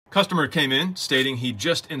Customer came in stating he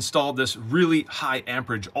just installed this really high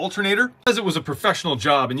amperage alternator. As it was a professional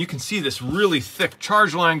job, and you can see this really thick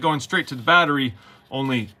charge line going straight to the battery,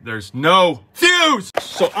 only there's no fuse.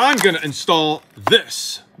 So I'm gonna install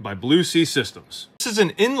this by Blue Sea Systems. This is an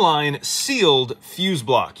inline sealed fuse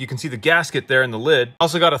block. You can see the gasket there in the lid.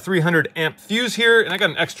 Also got a 300 amp fuse here, and I got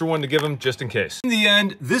an extra one to give them just in case. In the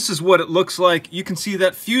end, this is what it looks like. You can see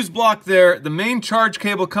that fuse block there, the main charge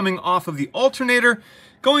cable coming off of the alternator,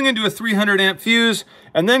 going into a 300 amp fuse,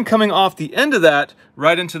 and then coming off the end of that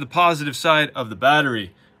right into the positive side of the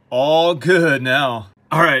battery. All good now.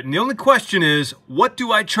 All right, and the only question is, what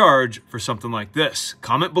do I charge for something like this?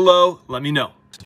 Comment below, let me know.